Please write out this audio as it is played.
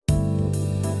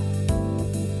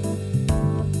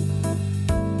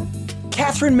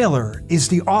Katherine Miller is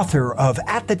the author of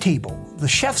At the Table, The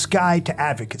Chef's Guide to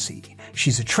Advocacy.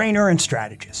 She's a trainer and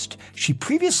strategist. She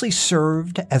previously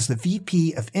served as the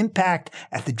VP of Impact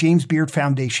at the James Beard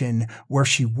Foundation, where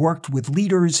she worked with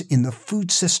leaders in the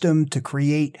food system to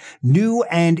create new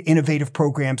and innovative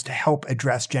programs to help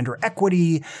address gender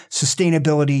equity,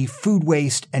 sustainability, food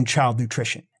waste, and child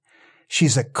nutrition.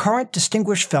 She's a current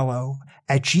distinguished fellow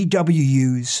at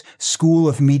GWU's School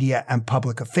of Media and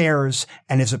Public Affairs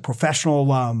and is a professional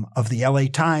alum of the LA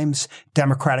Times,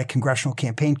 Democratic Congressional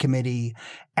Campaign Committee,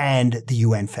 and the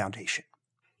UN Foundation.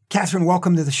 Katherine,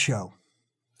 welcome to the show.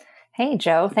 Hey,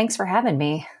 Joe. Thanks for having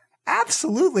me.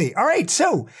 Absolutely. All right.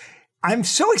 So I'm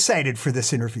so excited for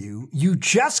this interview. You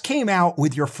just came out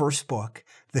with your first book,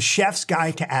 The Chef's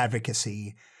Guide to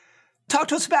Advocacy. Talk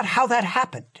to us about how that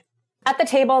happened. At the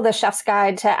Table, The Chef's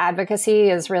Guide to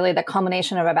Advocacy is really the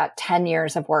culmination of about 10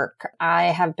 years of work. I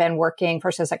have been working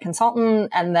first as a consultant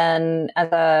and then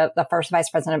as the first vice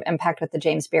president of Impact with the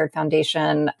James Beard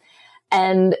Foundation.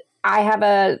 And I have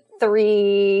a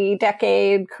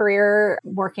 3-decade career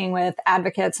working with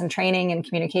advocates and training and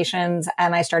communications.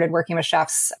 And I started working with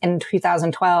chefs in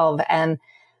 2012. And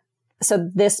so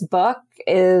this book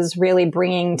is really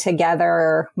bringing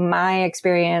together my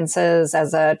experiences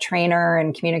as a trainer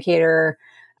and communicator,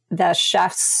 the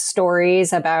chefs'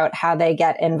 stories about how they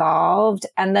get involved,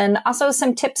 and then also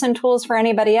some tips and tools for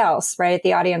anybody else, right?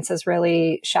 The audience is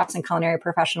really chefs and culinary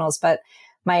professionals, but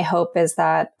my hope is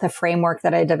that the framework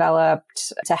that I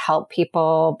developed to help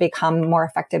people become more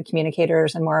effective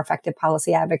communicators and more effective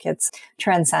policy advocates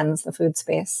transcends the food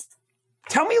space.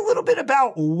 Tell me a little bit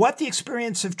about what the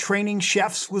experience of training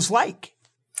chefs was like.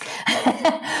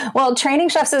 Well, training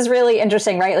chefs is really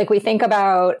interesting, right? Like we think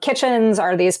about kitchens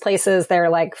are these places, they're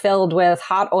like filled with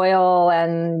hot oil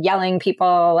and yelling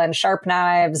people and sharp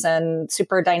knives and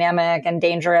super dynamic and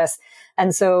dangerous.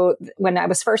 And so when I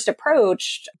was first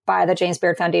approached by the James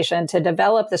Beard Foundation to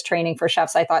develop this training for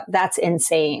chefs, I thought that's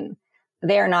insane.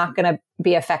 They are not going to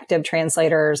be effective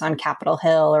translators on Capitol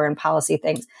Hill or in policy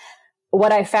things.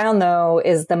 What I found, though,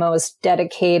 is the most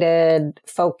dedicated,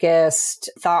 focused,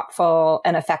 thoughtful,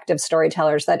 and effective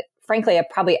storytellers that, frankly, I've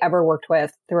probably ever worked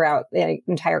with throughout the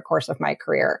entire course of my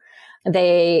career.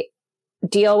 They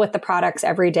deal with the products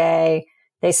every day.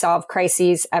 They solve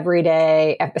crises every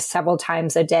day, several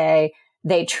times a day.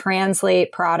 They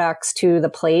translate products to the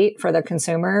plate for the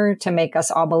consumer to make us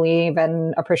all believe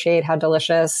and appreciate how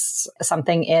delicious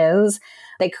something is.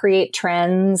 They create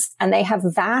trends and they have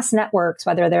vast networks,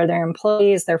 whether they're their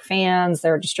employees, their fans,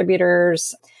 their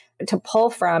distributors to pull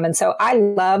from. And so I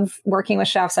love working with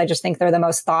chefs. I just think they're the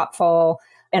most thoughtful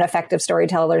and effective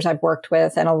storytellers I've worked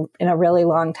with in a really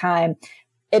long time.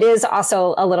 It is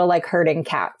also a little like herding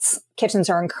cats. Kitchens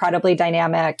are incredibly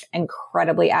dynamic,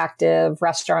 incredibly active.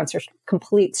 Restaurants are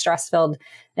complete stress-filled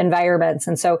environments.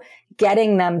 And so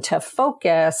getting them to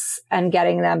focus and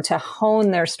getting them to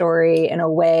hone their story in a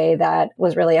way that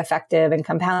was really effective and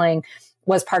compelling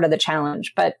was part of the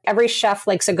challenge. But every chef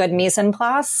likes a good mise en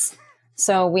place.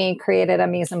 So we created a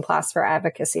mise en place for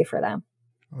advocacy for them.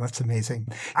 Well, that's amazing.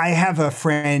 I have a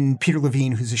friend, Peter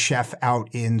Levine, who's a chef out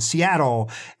in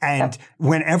Seattle. And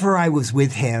whenever I was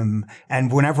with him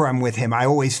and whenever I'm with him, I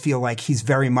always feel like he's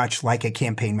very much like a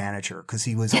campaign manager because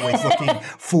he was always looking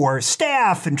for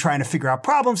staff and trying to figure out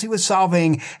problems he was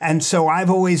solving. And so I've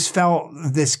always felt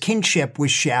this kinship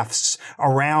with chefs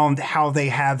around how they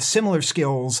have similar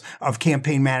skills of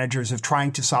campaign managers of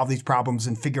trying to solve these problems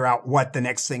and figure out what the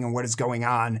next thing and what is going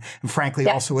on. And frankly,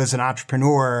 also as an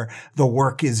entrepreneur, the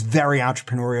work is very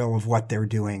entrepreneurial of what they're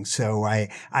doing. So I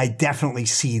definitely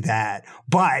see that.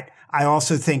 But I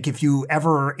also think if you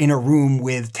ever in a room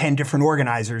with 10 different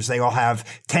organizers, they all have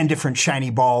 10 different shiny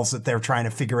balls that they're trying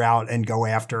to figure out and go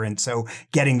after. And so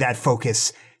getting that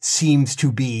focus seems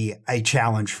to be a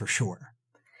challenge for sure.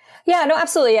 Yeah, no,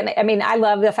 absolutely. And I mean, I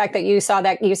love the fact that you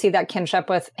see that kinship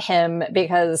with him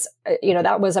because,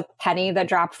 that was a penny that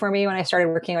dropped for me when I started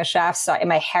working with chefs. So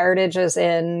my heritage is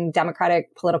in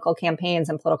democratic political campaigns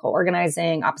and political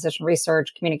organizing, opposition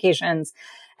research, communications.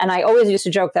 And I always used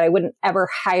to joke that I wouldn't ever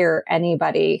hire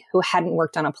anybody who hadn't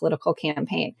worked on a political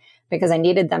campaign because I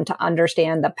needed them to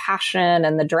understand the passion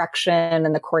and the direction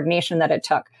and the coordination that it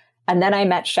took. And then I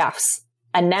met chefs.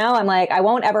 And now I'm like, I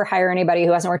won't ever hire anybody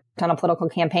who hasn't worked on a political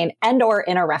campaign and or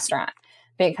in a restaurant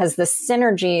because the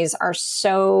synergies are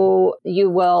so, you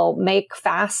will make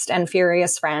fast and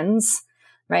furious friends,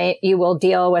 right? You will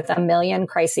deal with a million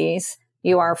crises.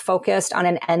 You are focused on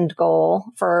an end goal.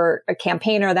 For a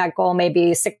campaigner, that goal may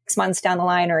be 6 months down the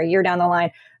line or a year down the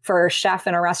line. For a chef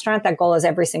in a restaurant, that goal is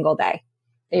every single day.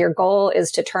 Your goal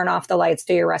is to turn off the lights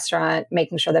to your restaurant,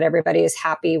 making sure that everybody is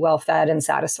happy, well fed, and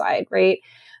satisfied, right?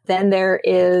 Then there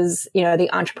is, the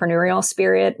entrepreneurial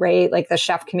spirit, right? Like the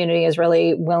chef community is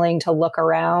really willing to look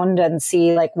around and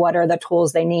see like what are the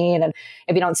tools they need. And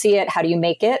if you don't see it, how do you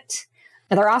make it?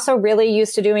 And they're also really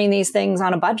used to doing these things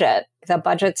on a budget. The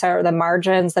budgets are the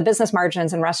margins, the business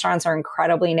margins in restaurants are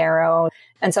incredibly narrow.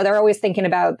 And so they're always thinking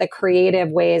about the creative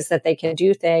ways that they can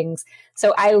do things.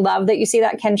 So I love that you see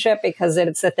that kinship because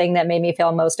it's the thing that made me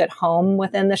feel most at home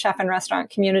within the chef and restaurant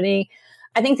community.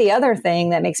 I think the other thing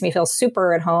that makes me feel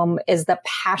super at home is the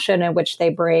passion in which they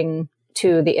bring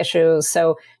to the issues.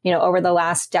 So, over the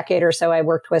last decade or so, I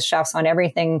worked with chefs on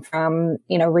everything from,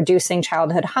 reducing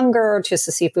childhood hunger to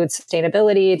seafood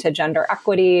sustainability, to gender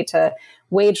equity, to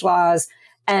wage laws.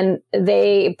 And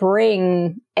they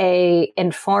bring a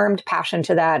informed passion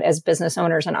to that as business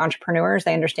owners and entrepreneurs.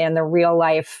 They understand the real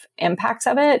life impacts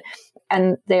of it.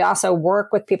 And they also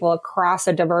work with people across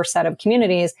a diverse set of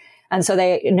communities. And so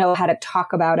they know how to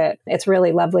talk about it. It's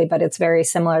really lovely, but it's very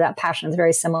similar. That passion is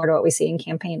very similar to what we see in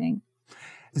campaigning.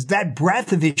 Is that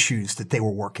breadth of issues that they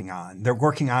were working on. They're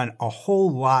working on a whole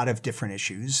lot of different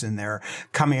issues, and they're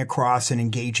coming across and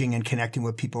engaging and connecting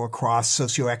with people across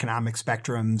socioeconomic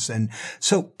spectrums. And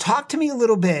so talk to me a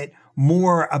little bit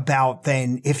more about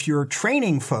then if you're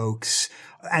training folks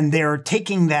and they're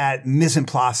taking that mise en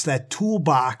place, that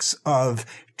toolbox of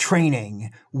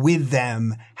training with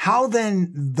them, how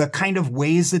then the kind of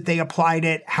ways that they applied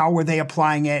it, how were they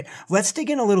applying it? Let's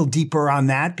dig in a little deeper on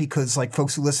that because like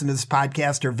folks who listen to this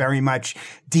podcast are very much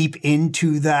deep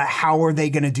into the how are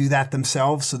they going to do that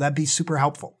themselves. So that'd be super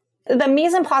helpful. The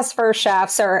mise en place for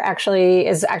chefs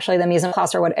is actually the mise en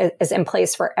place or what is in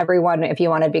place for everyone if you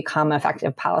want to become an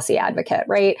effective policy advocate,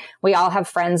 right? We all have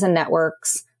friends and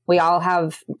networks. We all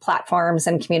have platforms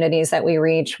and communities that we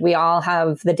reach. We all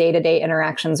have the day-to-day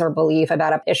interactions or belief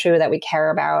about an issue that we care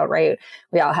about, right?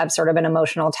 We all have sort of an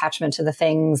emotional attachment to the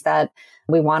things that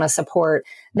we want to support.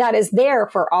 That is there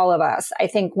for all of us. I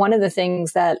think one of the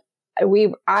things that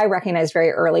I recognized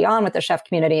very early on with the chef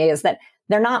community is that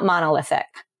they're not monolithic.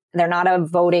 They're not a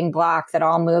voting bloc that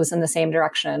all moves in the same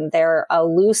direction. They're a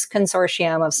loose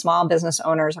consortium of small business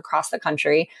owners across the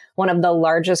country, one of the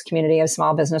largest community of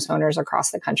small business owners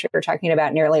across the country. We're talking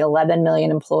about nearly 11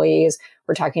 million employees.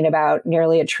 We're talking about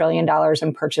nearly $1 trillion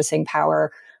in purchasing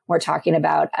power. We're talking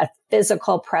about a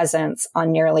physical presence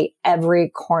on nearly every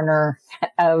corner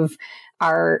of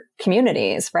our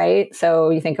communities, right? So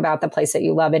you think about the place that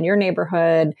you love in your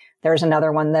neighborhood. There's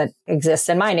another one that exists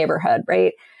in my neighborhood,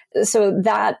 right? So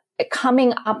that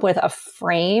coming up with a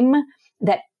frame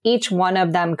that each one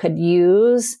of them could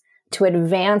use to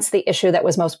advance the issue that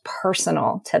was most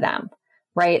personal to them,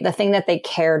 right? The thing that they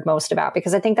cared most about.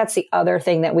 Because I think that's the other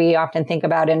thing that we often think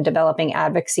about in developing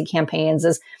advocacy campaigns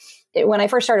is when I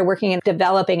first started working in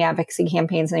developing advocacy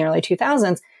campaigns in the early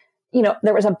 2000s,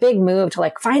 there was a big move to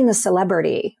like find the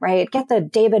celebrity, right? Get the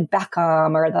David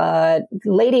Beckham or the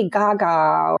Lady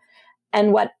Gaga.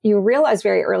 And what you realize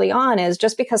very early on is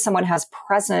just because someone has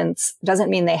presence doesn't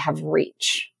mean they have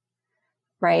reach,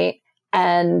 right?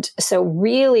 And so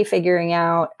really figuring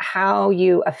out how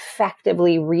you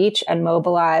effectively reach and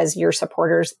mobilize your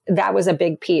supporters, that was a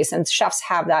big piece. And chefs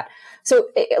have that. So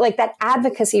like that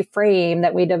advocacy frame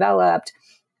that we developed,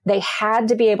 they had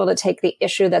to be able to take the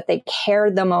issue that they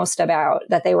cared the most about,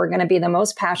 that they were going to be the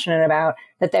most passionate about,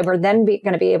 that they were then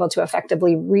going to be able to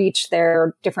effectively reach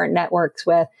their different networks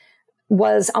with,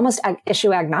 was almost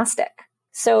issue agnostic.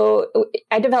 So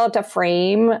I developed a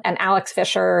frame, and Alex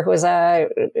Fisher, who is a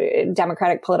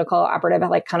Democratic political operative,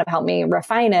 kind of helped me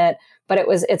refine it. But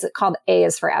it's called A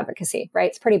is for advocacy, right?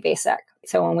 It's pretty basic.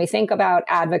 So when we think about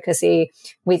advocacy,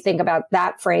 we think about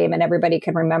that frame, and everybody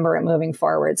can remember it moving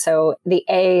forward. So the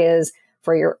A is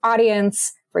for your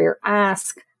audience, for your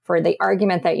ask, for the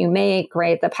argument that you make,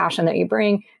 right? The passion that you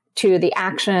bring, to the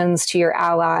actions, to your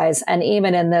allies, and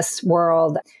even in this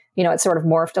world, it's sort of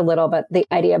morphed a little, but the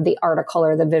idea of the article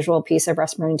or the visual piece of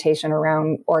representation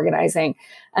around organizing.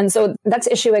 And so that's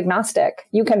issue agnostic.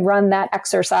 You can run that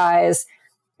exercise,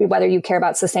 whether you care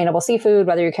about sustainable seafood,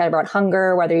 whether you care about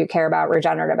hunger, whether you care about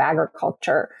regenerative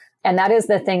agriculture. And that is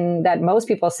the thing that most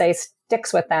people say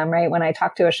sticks with them, right? When I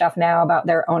talk to a chef now about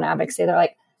their own advocacy, they're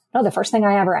like, no, the first thing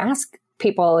I ever ask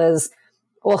people is,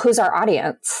 well, who's our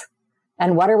audience?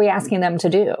 And what are we asking them to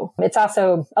do? It's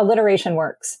also alliteration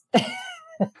works.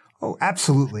 Oh,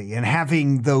 absolutely. And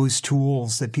having those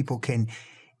tools that people can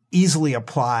easily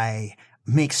apply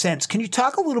makes sense. Can you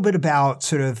talk a little bit about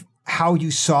sort of how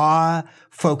you saw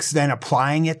folks then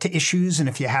applying it to issues, and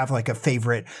if you have like a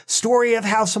favorite story of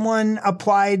how someone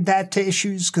applied that to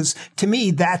issues. Because to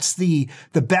me, that's the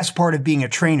best part of being a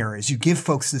trainer is you give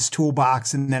folks this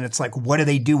toolbox and then it's like, what do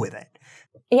they do with it?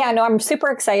 Yeah, no, I'm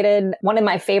super excited. One of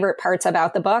my favorite parts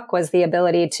about the book was the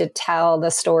ability to tell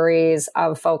the stories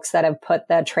of folks that have put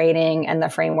the training and the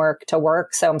framework to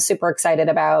work. So I'm super excited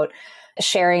about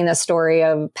sharing the story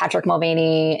of Patrick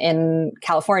Mulvaney in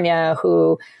California,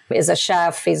 who is a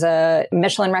chef. He's a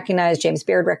Michelin recognized, James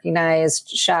Beard recognized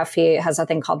chef. He has a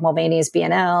thing called Mulvaney's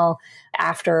B&L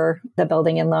after the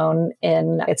building and loan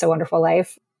in It's a Wonderful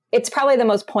Life. It's probably the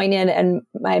most poignant and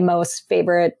my most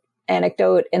favorite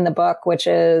anecdote in the book, which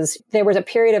is there was a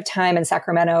period of time in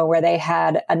Sacramento where they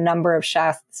had a number of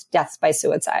chefs' deaths by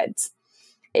suicides.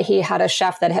 He had a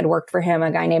chef that had worked for him,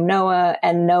 a guy named Noah,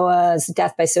 and Noah's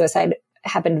death by suicide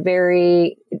happened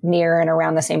very near and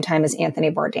around the same time as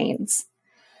Anthony Bourdain's.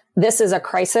 This is a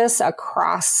crisis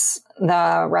across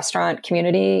the restaurant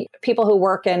community. People who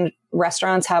work in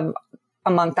restaurants have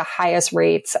among the highest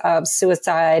rates of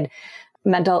suicide,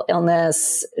 mental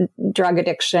illness, drug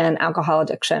addiction, alcohol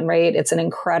addiction, right? It's an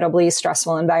incredibly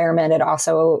stressful environment. It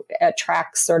also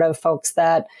attracts sort of folks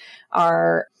that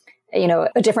are,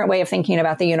 a different way of thinking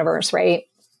about the universe, right?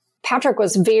 Patrick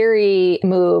was very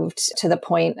moved to the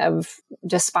point of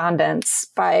despondence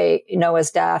by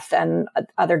Noah's death and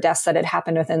other deaths that had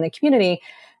happened within the community,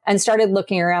 and started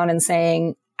looking around and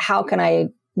saying, how can I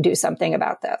do something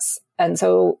about this? And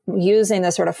so using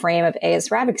the sort of frame of A is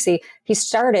for advocacy, he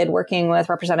started working with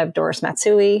Representative Doris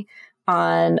Matsui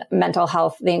on mental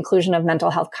health, the inclusion of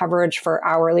mental health coverage for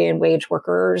hourly and wage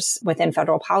workers within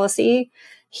federal policy.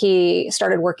 He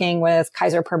started working with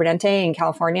Kaiser Permanente in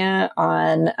California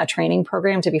on a training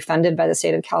program to be funded by the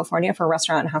state of California for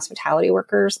restaurant and hospitality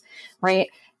workers, right?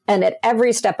 And at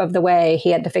every step of the way, he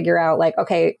had to figure out like,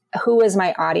 okay, who is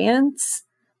my audience?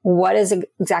 What is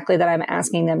exactly that I'm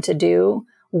asking them to do?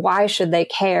 Why should they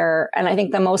care? And I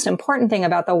think the most important thing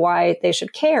about the why they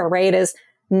should care, right, is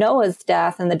Noah's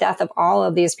death and the death of all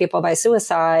of these people by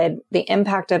suicide, the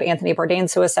impact of Anthony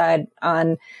Bourdain's suicide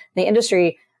on the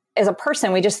industry. As a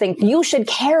person, we just think you should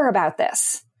care about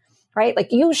this, right?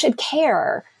 Like you should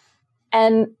care.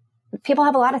 And people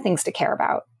have a lot of things to care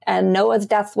about. And Noah's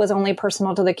death was only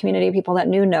personal to the community of people that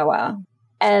knew Noah.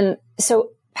 And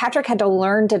so Patrick had to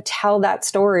learn to tell that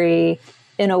story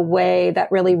in a way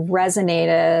that really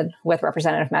resonated with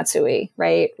Representative Matsui,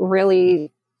 right?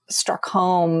 Really struck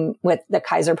home with the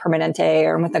Kaiser Permanente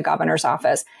or with the governor's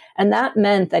office. And that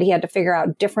meant that he had to figure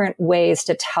out different ways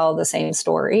to tell the same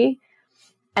story.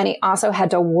 And he also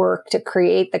had to work to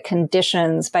create the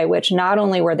conditions by which not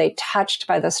only were they touched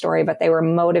by the story, but they were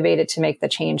motivated to make the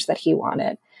change that he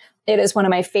wanted. It is one of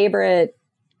my favorite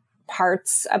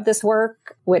parts of this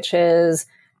work, which is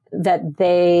that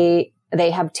they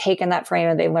have taken that frame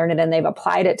and they learned it and they've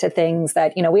applied it to things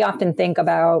that, we often think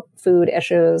about food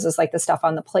issues as like the stuff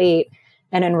on the plate.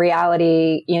 And in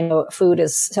reality, food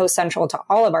is so central to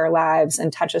all of our lives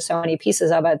and touches so many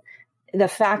pieces of it. The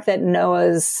fact that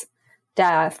Noah's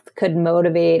death could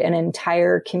motivate an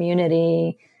entire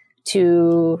community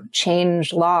to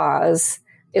change laws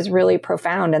is really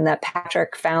profound, and that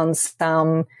Patrick found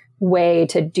some way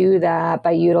to do that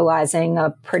by utilizing a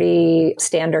pretty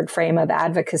standard frame of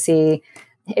advocacy.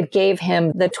 It gave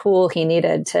him the tool he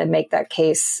needed to make that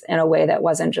case in a way that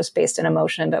wasn't just based in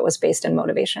emotion, but was based in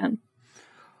motivation.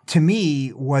 To me,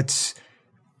 what's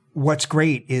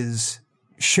great is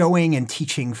showing and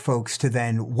teaching folks to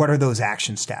then what are those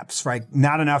action steps, right?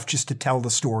 Not enough just to tell the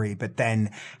story, but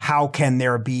then how can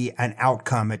there be an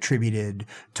outcome attributed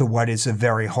to what is a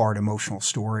very hard emotional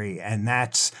story? And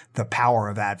that's the power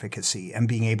of advocacy and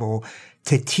being able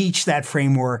to teach that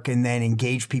framework and then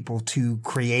engage people to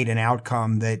create an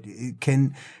outcome that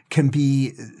can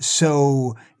be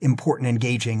so important and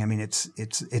engaging. I mean,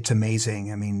 it's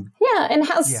amazing. I mean, yeah, and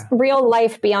has real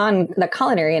life beyond the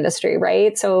culinary industry,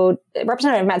 right? So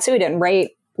Representative Matsui didn't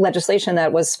write legislation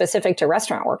that was specific to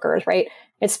restaurant workers, right?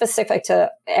 It's specific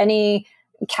to any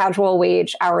casual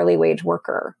wage, hourly wage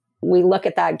worker. We look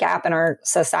at that gap in our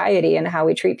society and how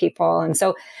we treat people. And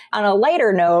so on a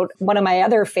lighter note, one of my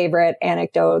other favorite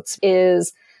anecdotes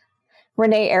is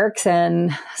Renee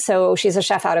Erickson. So she's a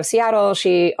chef out of Seattle.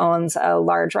 She owns a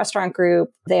large restaurant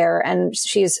group there, and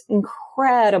she's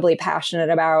incredibly passionate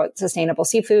about sustainable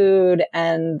seafood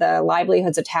and the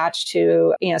livelihoods attached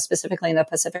to, specifically in the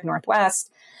Pacific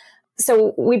Northwest.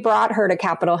 So we brought her to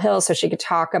Capitol Hill so she could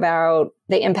talk about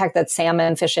the impact that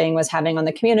salmon fishing was having on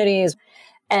the communities.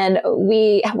 And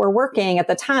we were working at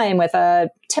the time with a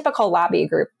typical lobby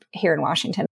group here in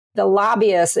Washington. the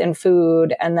lobbyists in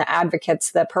food and the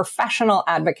advocates, the professional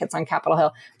advocates on Capitol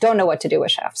Hill don't know what to do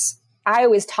with chefs. I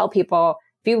always tell people,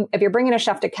 if you're bringing a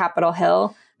chef to Capitol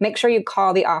Hill, make sure you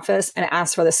call the office and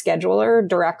ask for the scheduler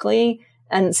directly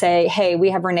and say, hey, we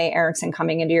have Renee Erickson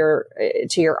coming into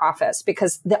your office,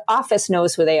 because the office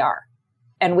knows who they are.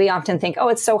 And we often think, oh,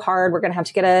 it's so hard. We're going to have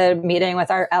to get a meeting with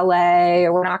our LA,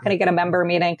 or we're not going to get a member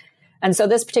meeting. And so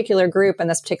this particular group and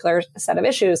this particular set of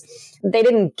issues, they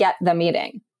didn't get the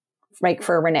meeting, right,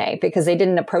 for Renee, because they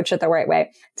didn't approach it the right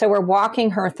way. So we're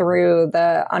walking her through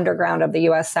the underground of the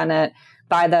U.S. Senate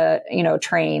by the,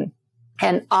 train.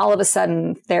 And all of a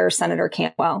sudden, there's Senator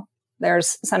Cantwell.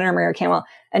 There's Senator Maria Cantwell.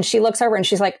 And she looks over and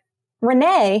she's like,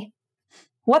 Renee,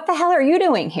 what the hell are you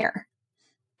doing here?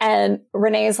 And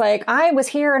Renee's like, I was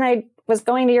here and I was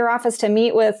going to your office to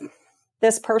meet with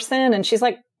this person. And she's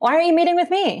like, why are you meeting with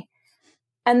me?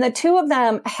 And the two of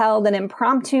them held an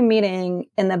impromptu meeting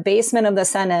in the basement of the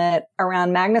Senate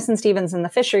around Magnuson-Stevens and the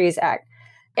Fisheries Act.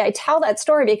 I tell that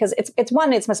story because it's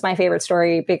my favorite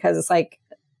story, because it's like,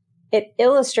 it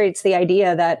illustrates the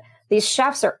idea that these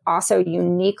chefs are also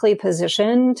uniquely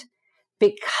positioned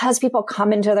because people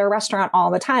come into their restaurant all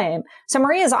the time. So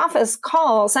Maria's office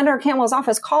calls, Senator Cantwell's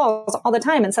office calls all the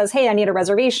time and says, hey, I need a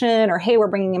reservation, or hey, we're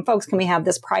bringing in folks. Can we have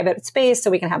this private space so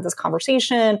we can have this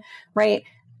conversation, right?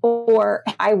 Or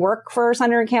I work for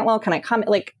Senator Cantwell. Can I come?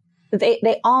 Like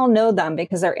they all know them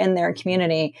because they're in their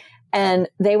community. And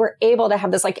they were able to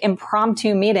have this like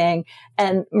impromptu meeting.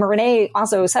 And Renee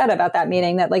also said about that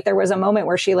meeting that like there was a moment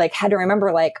where she like had to remember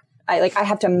I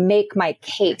have to make my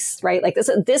case, right? Like this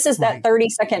is that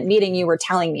 30-second meeting you were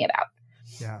telling me about.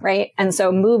 Yeah. Right. And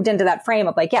so moved into that frame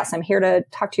of like, yes, I'm here to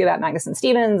talk to you about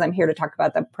Magnuson-Stevens. I'm here to talk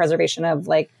about the preservation of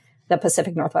like the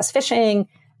Pacific Northwest fishing.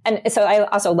 And so I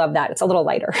also love that. It's a little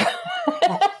lighter.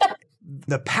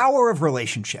 The power of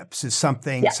relationships is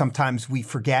something sometimes we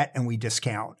forget and we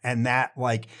discount. And that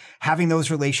like having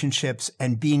those relationships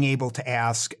and being able to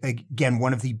ask, again,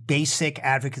 one of the basic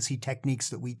advocacy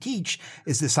techniques that we teach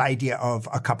is this idea of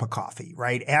a cup of coffee,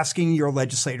 right? Asking your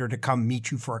legislator to come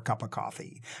meet you for a cup of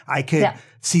coffee. I could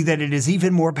see that it is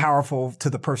even more powerful to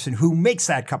the person who makes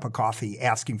that cup of coffee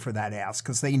asking for that ask,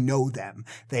 because they know them.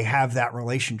 They have that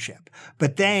relationship.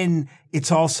 But then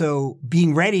it's also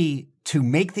being ready to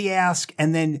make the ask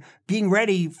and then being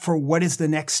ready for what is the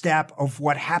next step of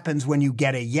what happens when you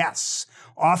get a yes.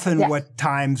 Often what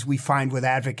times we find with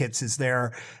advocates is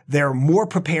they're more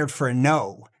prepared for a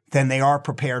no than they are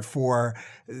prepared for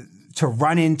to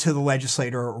run into the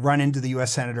legislator, run into the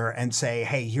U.S. Senator and say,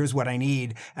 hey, here's what I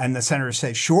need. And the senator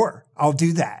says, sure, I'll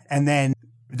do that. And then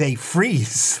they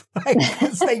freeze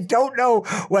because they don't know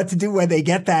what to do when they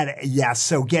get that yes.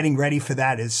 So getting ready for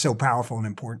that is so powerful and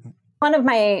important. One of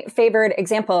my favorite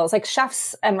examples, like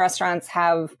chefs and restaurants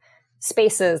have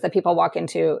spaces that people walk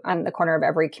into on the corner of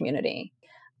every community.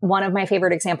 One of my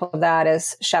favorite examples of that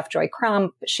is Chef Joy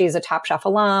Crump. She's a Top Chef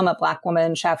alum, a Black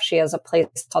woman chef. She has a place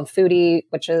called Foodie,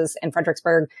 which is in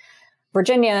Fredericksburg,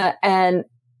 Virginia. And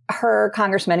her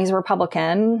congressman, he's a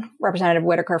Republican, Representative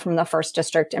Whitaker from the 1st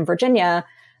District in Virginia,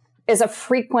 is a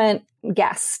frequent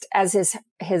guest, as is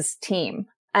his team.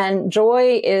 And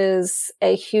Joy is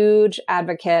a huge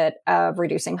advocate of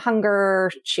reducing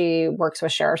hunger. She works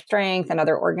with Share Our Strength and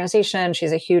other organizations.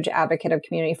 She's a huge advocate of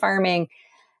community farming.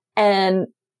 And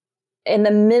in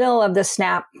the middle of the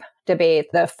SNAP debate,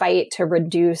 the fight to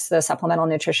reduce the supplemental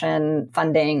nutrition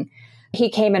funding, he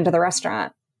came into the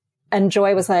restaurant and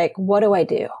Joy was like, what do I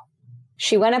do?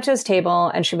 She went up to his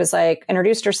table and she was like,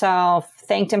 introduced herself,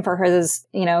 thanked him for his,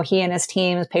 he and his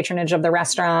team's patronage of the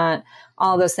restaurant,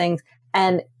 all those things.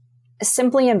 And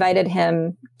simply invited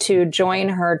him to join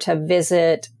her to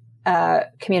visit a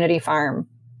community farm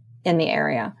in the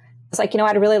area. It's like,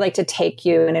 I'd really like to take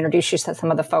you and introduce you to some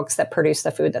of the folks that produce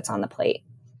the food that's on the plate.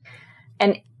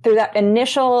 And through that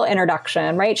initial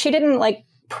introduction, right, she didn't like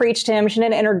preach to him. She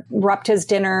didn't interrupt his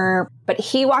dinner, but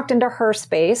he walked into her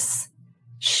space.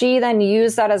 She then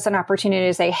used that as an opportunity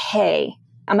to say, hey,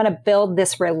 I'm going to build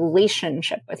this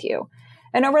relationship with you.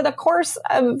 And over the course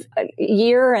of a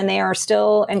year, and they are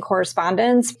still in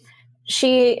correspondence,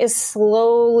 she is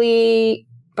slowly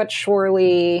but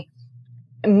surely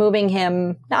moving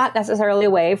him not necessarily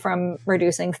away from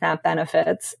reducing SNAP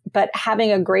benefits, but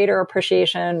having a greater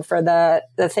appreciation for the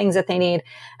things that they need.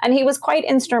 And he was quite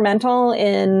instrumental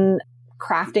in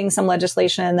crafting some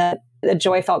legislation that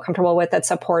Joy felt comfortable with that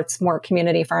supports more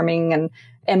community farming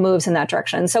and moves in that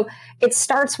direction. So it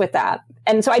starts with that.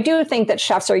 And so I do think that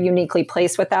chefs are uniquely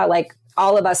placed with that. Like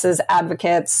all of us as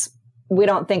advocates, we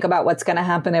don't think about what's going to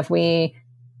happen if we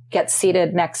get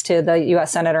seated next to the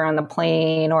U.S. Senator on the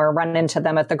plane or run into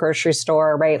them at the grocery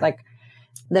store, right? Like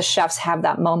the chefs have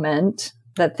that moment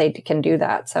that they can do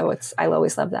that. So I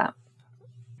always love that.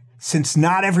 Since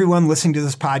not everyone listening to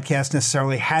this podcast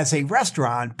necessarily has a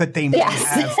restaurant, but they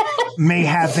may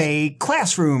have a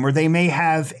classroom, or they may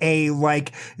have a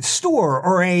store,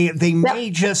 or they may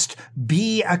just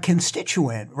be a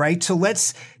constituent, right? So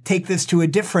let's take this to a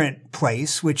different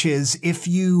place, which is if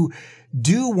you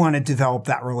do want to develop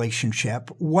that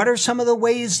relationship, what are some of the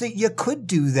ways that you could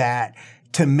do that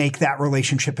to make that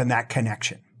relationship and that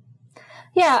connection?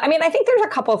 Yeah, I mean, I think there's a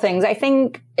couple things. I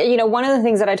think, one of the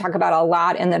things that I talk about a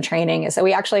lot in the training is that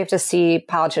we actually have to see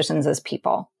politicians as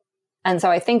people. And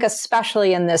so I think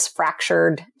especially in this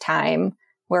fractured time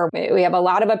where we have a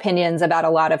lot of opinions about a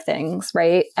lot of things,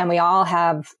 right? And we all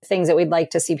have things that we'd like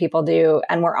to see people do.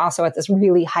 And we're also at this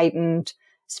really heightened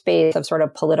space of sort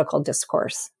of political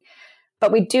discourse.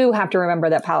 But we do have to remember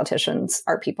that politicians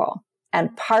are people.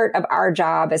 And part of our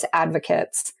job as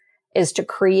advocates is to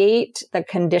create the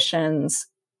conditions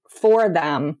for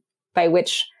them by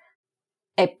which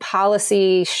a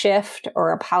policy shift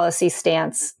or a policy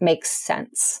stance makes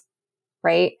sense,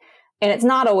 right? And it's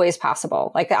not always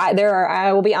possible.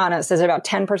 I will be honest, there's about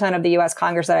 10% of the US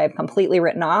Congress that I've completely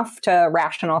written off to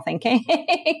rational thinking.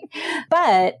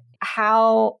 But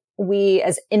how we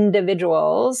as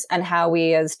individuals and how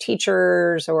we as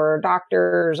teachers or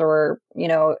doctors or,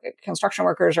 construction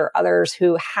workers or others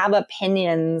who have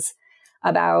opinions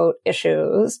about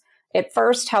issues, it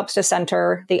first helps to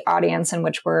center the audience in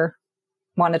which we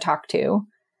want to talk to.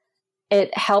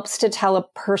 It helps to tell a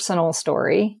personal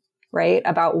story, right,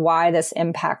 about why this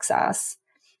impacts us.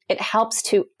 It helps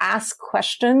to ask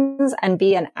questions and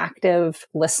be an active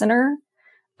listener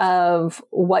of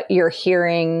what you're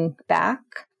hearing back.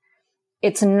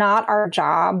 It's not our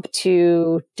job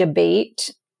to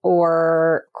debate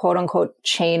or quote unquote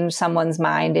change someone's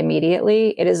mind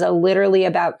immediately. It is literally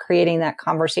about creating that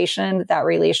conversation, that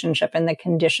relationship, and the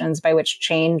conditions by which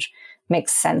change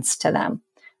makes sense to them.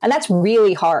 And that's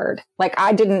really hard.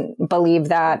 I didn't believe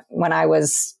that when I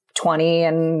was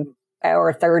 20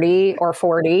 or 30 or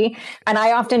 40. And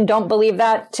I often don't believe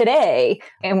that today.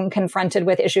 And when confronted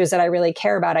with issues that I really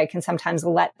care about, I can sometimes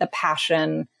let the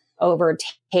passion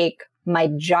overtake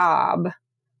my job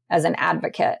as an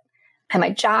advocate. And my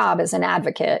job as an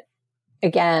advocate,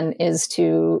 again, is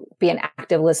to be an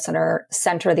active listener,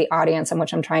 center the audience in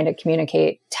which I'm trying to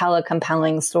communicate, tell a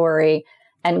compelling story,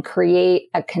 and create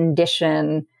a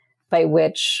condition by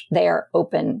which they are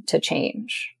open to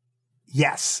change.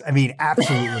 Yes. I mean,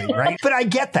 absolutely. Right. But I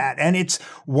get that. And it's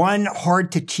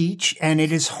hard to teach. And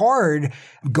it is hard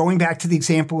going back to the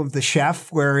example of the chef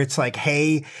where it's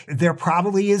hey, there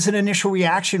probably is an initial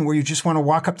reaction where you just want to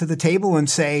walk up to the table and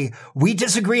say, we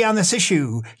disagree on this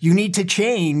issue. You need to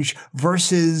change,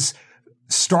 versus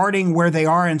starting where they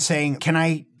are and saying, can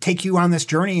I take you on this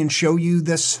journey and show you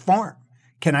this farm?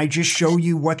 Can I just show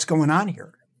you what's going on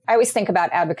here? I always think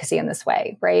about advocacy in this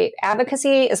way, right?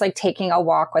 Advocacy is like taking a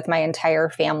walk with my entire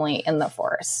family in the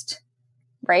forest,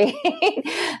 right?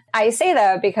 I say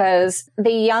that because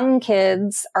the young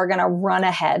kids are going to run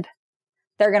ahead.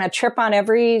 They're going to trip on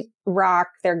every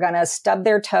rock. They're going to stub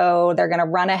their toe. They're going to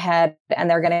run ahead, and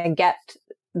they're going to get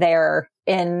there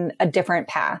in a different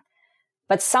path.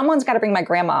 But someone's got to bring my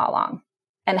grandma along.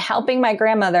 And helping my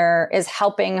grandmother is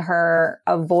helping her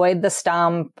avoid the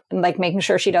stump, making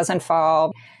sure she doesn't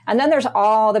fall. And then there's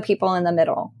all the people in the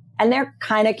middle. And they're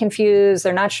kind of confused.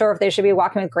 They're not sure if they should be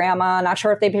walking with grandma, not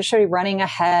sure if they should be running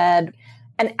ahead.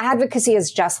 And advocacy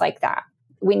is just like that.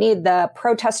 We need the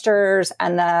protesters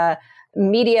and the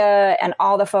media and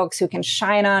all the folks who can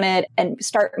shine on it and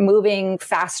start moving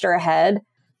faster ahead.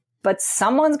 But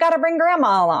someone's got to bring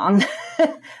grandma along,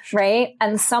 right?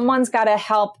 And someone's got to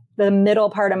help the middle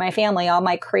part of my family, all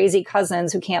my crazy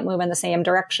cousins who can't move in the same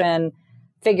direction,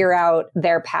 figure out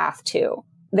their path too.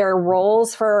 There are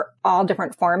roles for all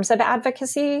different forms of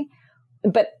advocacy,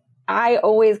 but I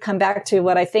always come back to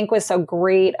what I think was so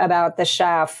great about the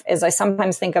chef is I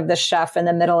sometimes think of the chef in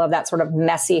the middle of that sort of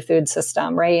messy food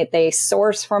system, right? They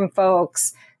source from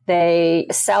folks, they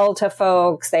sell to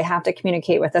folks, they have to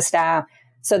communicate with the staff.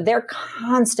 So they're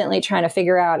constantly trying to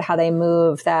figure out how they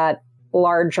move that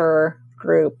larger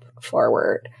group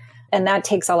forward. And that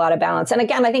takes a lot of balance. And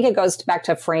again, I think it goes back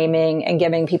to framing and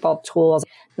giving people tools.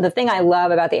 The thing I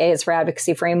love about the A is for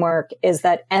Advocacy framework is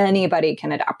that anybody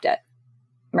can adopt it,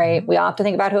 right? We all have to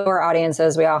think about who our audience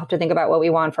is. We all have to think about what we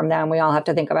want from them. We all have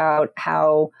to think about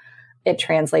how it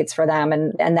translates for them.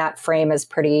 And that frame is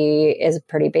pretty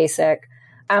basic.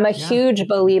 I'm a huge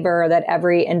believer that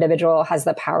every individual has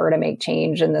the power to make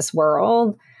change in this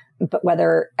world, but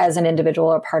whether as an individual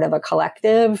or part of a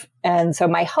collective. And so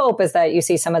my hope is that you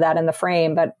see some of that in the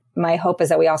frame, but my hope is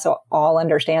that we also all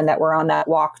understand that we're on that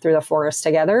walk through the forest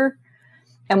together,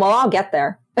 and we'll all get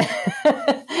there.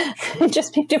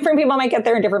 Just different people might get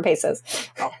there in different paces.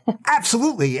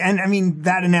 Absolutely. And I mean,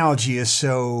 that analogy is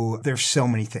there's so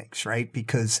many things, right?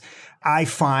 Because I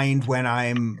find when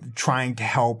I'm trying to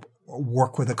help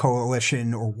work with a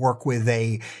coalition or work with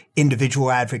a individual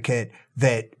advocate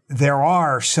that there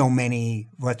are so many,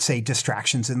 let's say,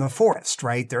 distractions in the forest,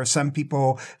 right? There are some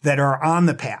people that are on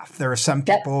the path. There are some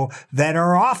people that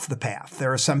are off the path.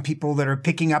 There are some people that are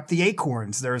picking up the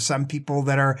acorns. There are some people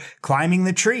that are climbing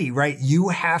the tree, right? You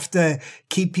have to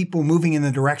keep people moving in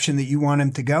the direction that you want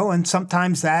them to go. And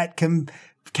sometimes that can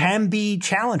be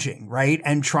challenging, right?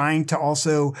 And trying to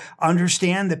also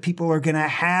understand that people are going to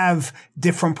have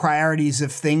different priorities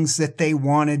of things that they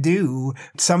want to do.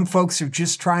 Some folks are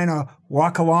just trying to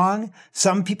walk along.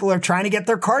 Some people are trying to get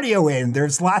their cardio in.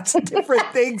 There's lots of different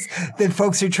things that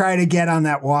folks are trying to get on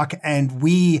that walk. And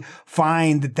we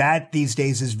find that these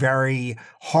days is very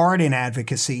hard in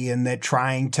advocacy, and that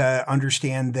trying to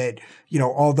understand that,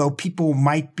 although people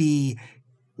might be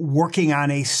working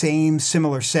on a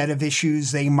similar set of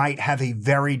issues, they might have a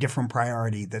very different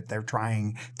priority that they're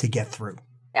trying to get through.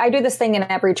 I do this thing in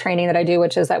every training that I do,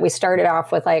 which is that we started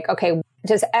off with okay,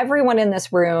 does everyone in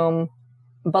this room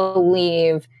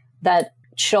believe that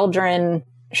children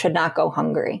should not go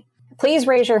hungry? Please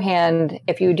raise your hand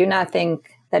if you do not think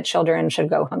that children should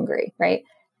go hungry, right?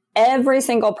 Every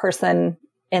single person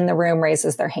in the room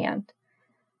raises their hand.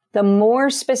 The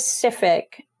more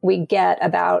specific we get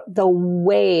about the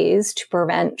ways to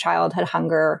prevent childhood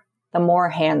hunger, the more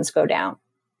hands go down.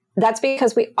 That's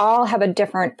because we all have a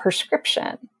different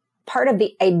prescription. Part of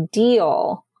the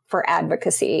ideal for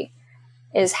advocacy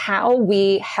is how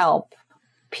we help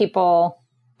people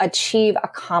achieve a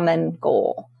common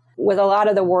goal. With a lot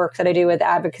of the work that I do with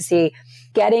advocacy,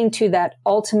 getting to that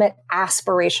ultimate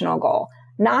aspirational goal.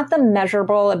 Not the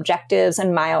measurable objectives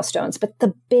and milestones, but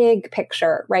the big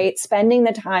picture, right? Spending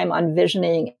the time on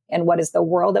visioning and what is the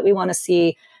world that we want to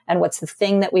see and what's the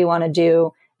thing that we want to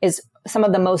do is some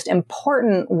of the most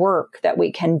important work that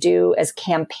we can do as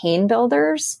campaign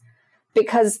builders,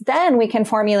 because then we can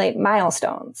formulate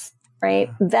milestones,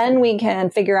 right? Then we can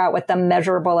figure out what the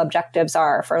measurable objectives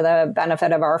are for the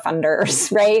benefit of our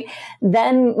funders, right?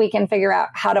 Then we can figure out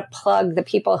how to plug the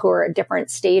people who are at different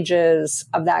stages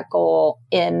of that goal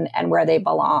in and where they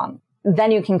belong. Then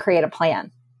you can create a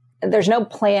plan. There's no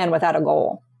plan without a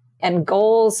goal. And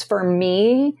goals for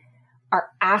me are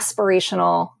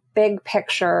aspirational, big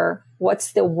picture.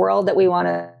 What's the world that we want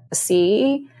to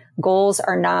see? Goals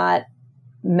are not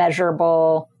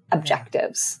measurable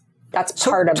objectives. That's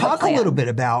part of the plan. Talk a little bit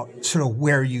about sort of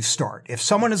where you start. If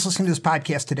someone is listening to this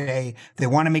podcast today, they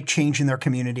want to make change in their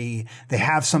community, they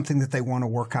have something that they want to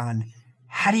work on,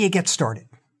 how do you get started?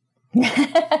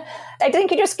 I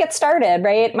think you just get started,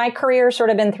 right? My career sort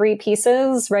of in three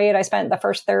pieces, right? I spent the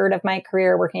first third of my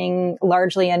career working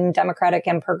largely in democratic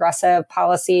and progressive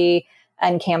policy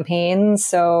and campaigns.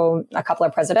 So a couple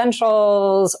of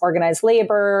presidentials, organized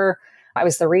labor. I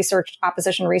was the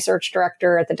opposition research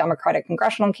director at the Democratic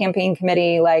Congressional Campaign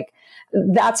Committee.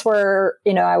 That's where,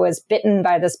 I was bitten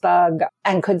by this bug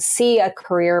and could see a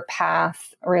career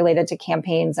path related to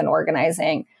campaigns and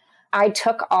organizing. I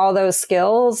took all those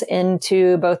skills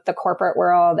into both the corporate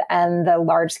world and the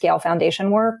large scale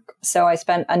foundation work. So I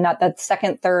spent the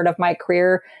second third of my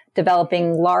career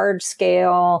developing large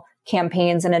scale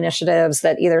campaigns and initiatives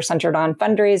that either centered on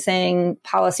fundraising,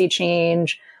 policy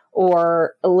change,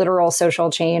 or literal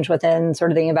social change within sort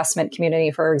of the investment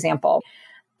community, for example.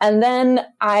 And then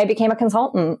I became a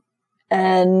consultant.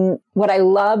 And what I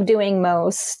love doing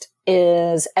most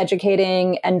is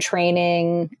educating and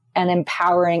training and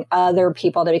empowering other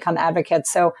people to become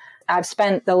advocates. So I've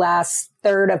spent the last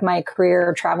third of my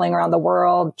career traveling around the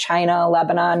world, China,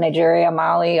 Lebanon, Nigeria,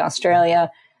 Mali, Australia,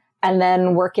 and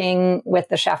then working with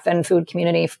the chef and food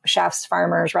community, chefs,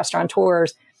 farmers,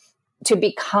 restaurateurs, to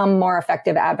become more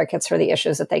effective advocates for the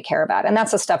issues that they care about. And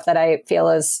that's the stuff that I feel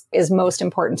is most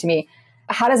important to me.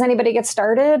 How does anybody get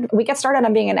started? We get started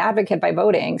on being an advocate by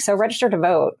voting. So register to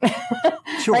vote.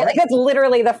 Sure. Right? That's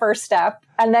literally the first step,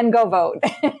 and then go vote.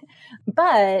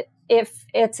 But if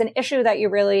it's an issue that you're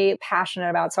really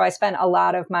passionate about, so I spent a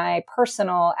lot of my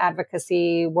personal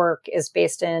advocacy work is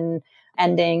based in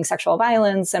ending sexual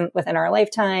violence and within our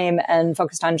lifetime and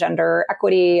focused on gender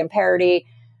equity and parity.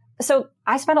 So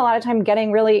I spent a lot of time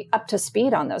getting really up to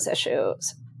speed on those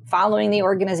issues, following the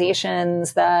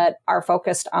organizations that are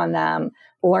focused on them,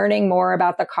 learning more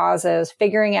about the causes,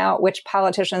 figuring out which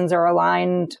politicians are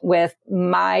aligned with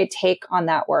my take on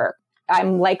that work.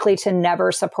 I'm likely to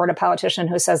never support a politician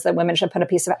who says that women should put a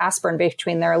piece of aspirin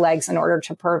between their legs in order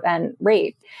to prevent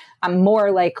rape. I'm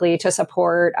more likely to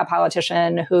support a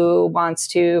politician who wants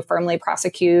to firmly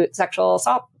prosecute sexual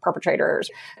assault perpetrators.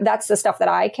 That's the stuff that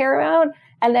I care about.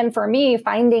 And then for me,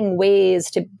 finding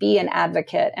ways to be an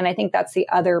advocate. And I think that's the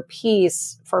other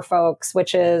piece for folks,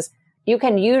 which is you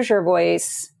can use your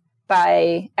voice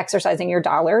by exercising your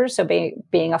dollars. So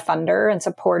being a funder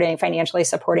and financially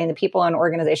supporting the people and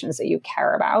organizations that you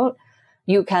care about.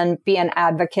 You can be an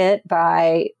advocate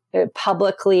by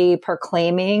publicly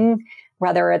proclaiming,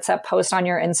 whether it's a post on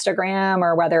your Instagram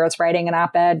or whether it's writing an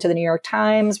op-ed to the New York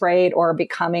Times, right? Or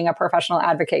becoming a professional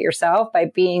advocate yourself by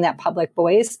being that public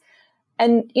voice.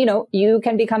 And, you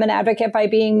can become an advocate by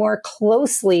being more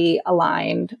closely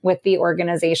aligned with the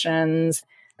organizations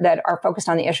that are focused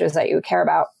on the issues that you care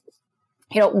about.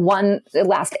 The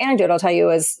last anecdote I'll tell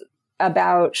you is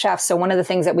about chefs. So one of the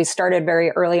things that I started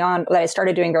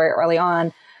doing very early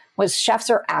on was chefs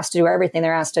are asked to do everything.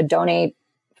 They're asked to donate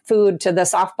food to the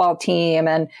softball team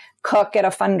and cook at a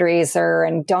fundraiser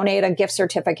and donate a gift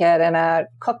certificate and a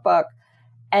cookbook.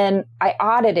 And I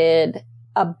audited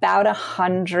about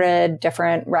 100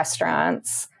 different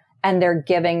restaurants and their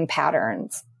giving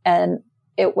patterns. And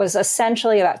it was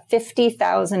essentially about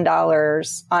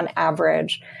 $50,000 on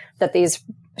average that these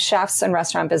chefs and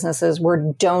restaurant businesses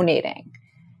were donating.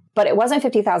 But it wasn't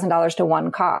 $50,000 to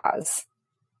one cause.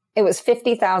 It was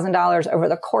 $50,000 over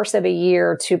the course of a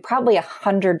year to probably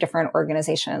 100 different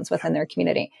organizations within their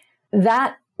community.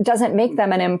 That doesn't make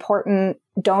them an important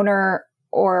donor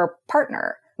or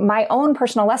partner. My own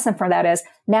personal lesson from that is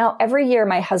now every year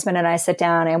my husband and I sit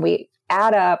down and we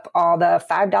add up all the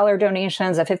 $5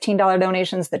 donations, the $15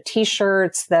 donations, the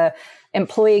t-shirts, the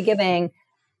employee giving,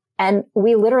 and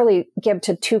we literally give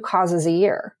to 2 causes a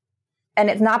year.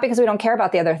 And it's not because we don't care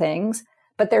about the other things,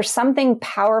 but there's something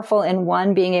powerful in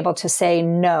one being able to say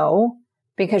no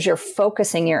because you're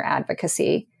focusing your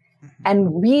advocacy,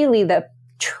 and really the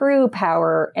true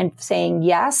power in saying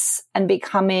yes and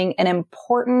becoming an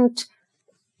important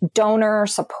donor,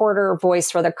 supporter, voice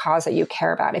for the cause that you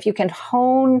care about. If you can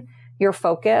hone your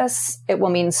focus, it will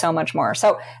mean so much more.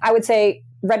 So I would say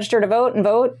register to vote and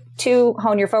vote. 2,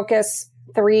 hone your focus.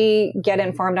 3, get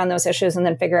informed on those issues and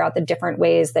then figure out the different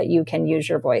ways that you can use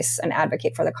your voice and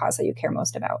advocate for the cause that you care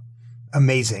most about.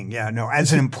 Amazing. Yeah, no,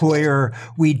 as an employer,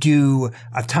 we do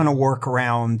a ton of work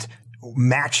around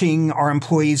matching our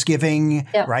employees' giving,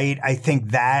 yep. Right? I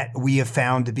think that we have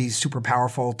found to be super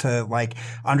powerful to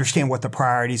understand what the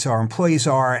priorities of our employees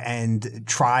are and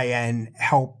try and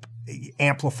help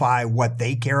amplify what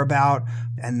they care about.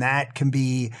 And that can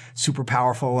be super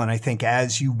powerful. And I think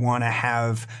as you want to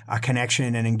have a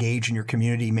connection and engage in your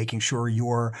community, making sure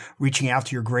you're reaching out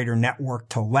to your greater network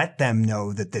to let them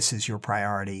know that this is your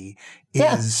priority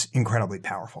is incredibly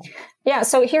powerful. Yeah.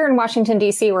 So here in Washington,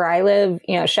 D.C., where I live,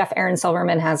 Chef Aaron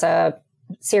Silverman has a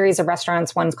series of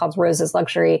restaurants. One's called Rose's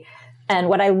Luxury. And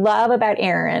what I love about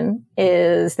Aaron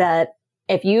is that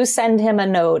if you send him a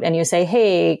note and you say,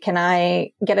 hey, can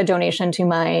I get a donation to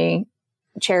my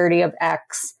charity of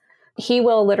X? He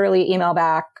will literally email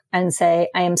back and say,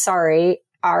 I am sorry.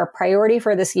 Our priority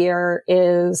for this year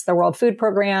is the World Food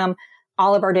Program.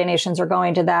 All of our donations are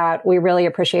going to that. We really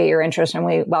appreciate your interest and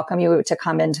we welcome you to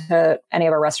come into any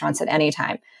of our restaurants at any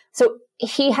time. So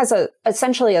he has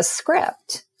essentially a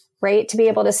script, right? To be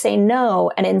able to say no.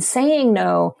 And in saying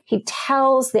no, he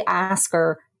tells the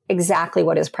asker exactly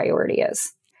what his priority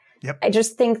is. Yep. I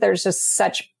just think there's just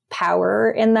such power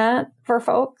in that for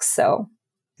folks. So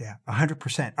yeah,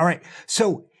 100%. All right.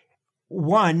 So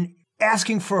one,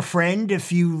 asking for a friend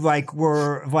if you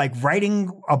were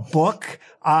writing a book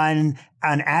on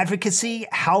advocacy,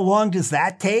 how long does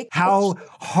that take? How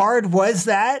hard was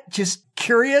that? Just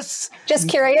curious.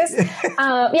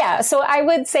 Yeah. So I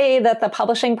would say that the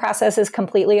publishing process is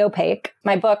completely opaque.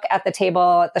 My book, At the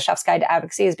Table, The Chef's Guide to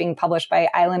Advocacy, is being published by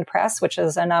Island Press, which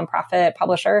is a nonprofit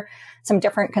publisher, some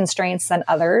different constraints than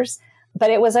others. But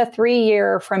it was a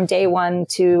 3-year from day one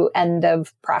to end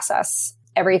of process.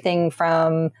 Everything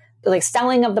from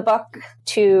selling of the book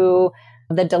to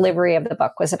the delivery of the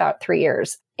book was about 3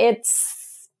 years.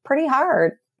 It's pretty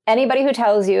hard. Anybody who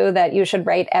tells you that you should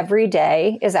write every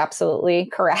day is absolutely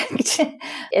correct.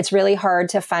 It's really hard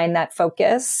to find that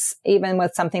focus, even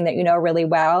with something that you know really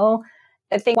well.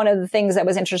 I think one of the things that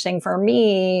was interesting for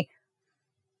me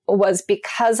was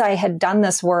because I had done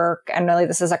this work, and really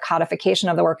this is a codification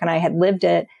of the work and I had lived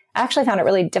it, I actually found it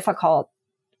really difficult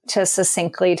to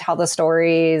succinctly tell the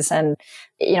stories. And,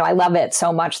 I love it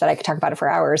so much that I could talk about it for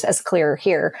hours, as clear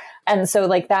here. And so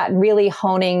like that, really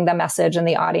honing the message and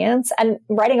the audience, and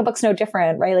writing a book's no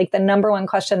different, right? Like the number one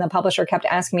question the publisher kept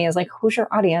asking me is like, who's your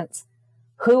audience?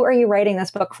 Who are you writing this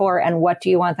book for? And what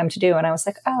do you want them to do? And I was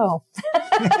like, oh.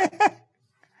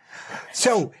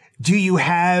 So do you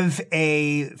have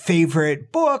a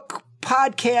favorite book,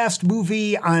 podcast,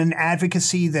 movie on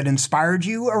advocacy that inspired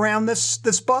you around this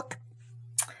book?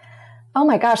 Oh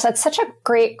my gosh, that's such a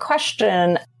great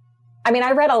question. I mean,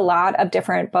 I read a lot of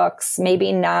different books,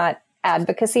 maybe not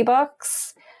advocacy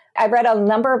books. I read a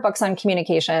number of books on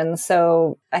communication.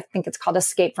 So I think it's called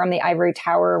Escape from the Ivory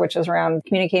Tower, which is around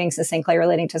communicating succinctly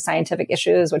relating to scientific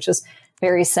issues, which is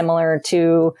very similar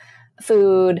to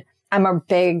food. I'm a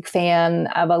big fan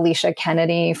of Alicia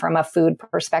Kennedy from a food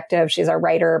perspective. She's a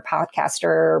writer,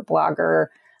 podcaster, blogger,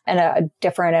 and a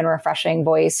different and refreshing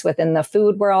voice within the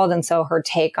food world. And so her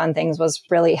take on things was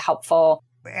really helpful.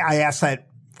 I asked that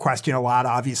question a lot,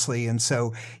 obviously. And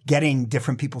so getting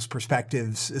different people's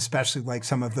perspectives, especially like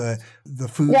some of the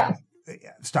food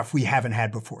stuff we haven't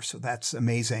had before. So that's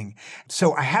amazing.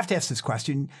 So I have to ask this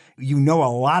question. You know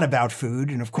a lot about food.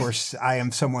 And of course, I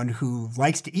am someone who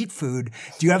likes to eat food.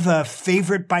 Do you have a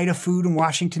favorite bite of food in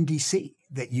Washington, D.C.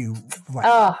 that you like?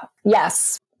 Oh,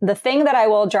 yes. The thing that I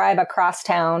will drive across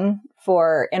town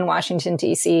for in Washington,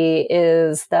 D.C.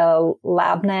 is the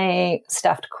labneh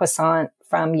stuffed croissant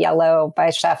from Yellow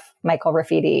by Chef Michael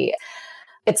Rafidi.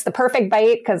 It's the perfect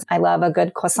bite because I love a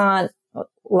good croissant.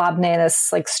 Labneh,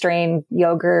 this like strained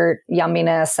yogurt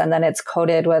yumminess, and then it's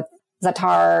coated with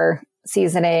za'atar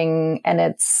seasoning, and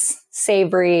it's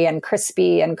savory and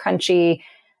crispy and crunchy.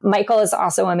 Michael is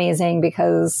also amazing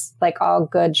because, like all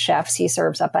good chefs, he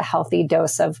serves up a healthy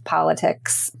dose of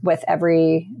politics with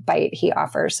every bite he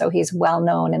offers. So he's well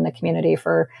known in the community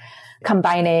for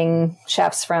combining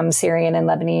chefs from Syrian and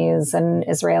Lebanese and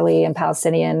Israeli and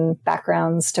Palestinian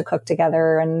backgrounds to cook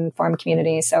together and form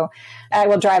community. So I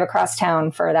will drive across town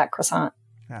for that croissant.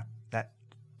 Yeah, that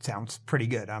sounds pretty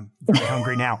good. I'm very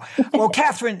hungry now. Well,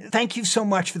 Katherine, thank you so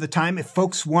much for the time. If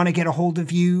folks want to get a hold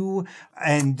of you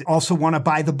and also want to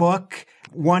buy the book,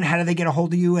 one, how do they get a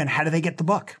hold of you and how do they get the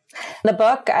book? The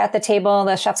book, At the Table,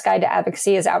 The Chef's Guide to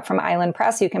Advocacy, is out from Island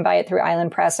Press. You can buy it through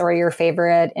Island Press or your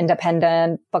favorite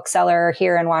independent bookseller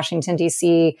here in Washington,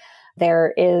 D.C.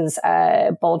 There is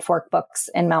Bold Fork Books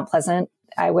in Mount Pleasant.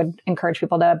 I would encourage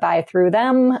people to buy through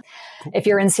them. Cool. If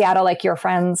you're in Seattle, like your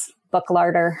friends, Book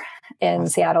Larder in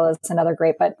Seattle is another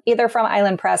great, but either from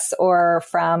Island Press or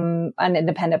from an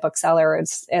independent bookseller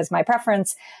is my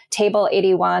preference. Table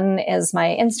 81 is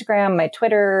my Instagram, my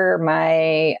Twitter,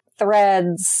 my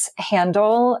Threads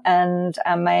handle, and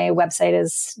my website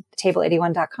is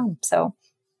table81.com. So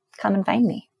come and find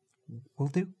me. Will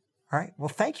do. All right. Well,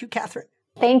 thank you, Katherine.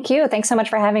 Thank you. Thanks so much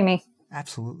for having me.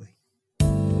 Absolutely.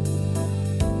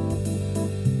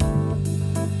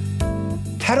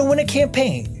 How to Win a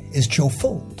Campaign is Joe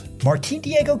Fold, Martin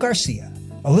Diego Garcia,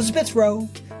 Elizabeth Rowe,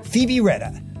 Phoebe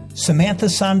Retta, Samantha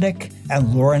Sondick,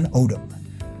 and Lauren Odom.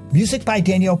 Music by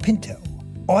Danielle Pinto.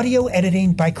 Audio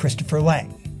editing by Christopher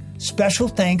Lang. Special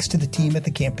thanks to the team at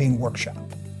the Campaign Workshop.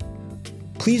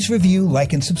 Please review,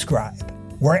 like, and subscribe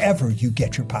wherever you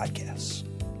get your podcasts.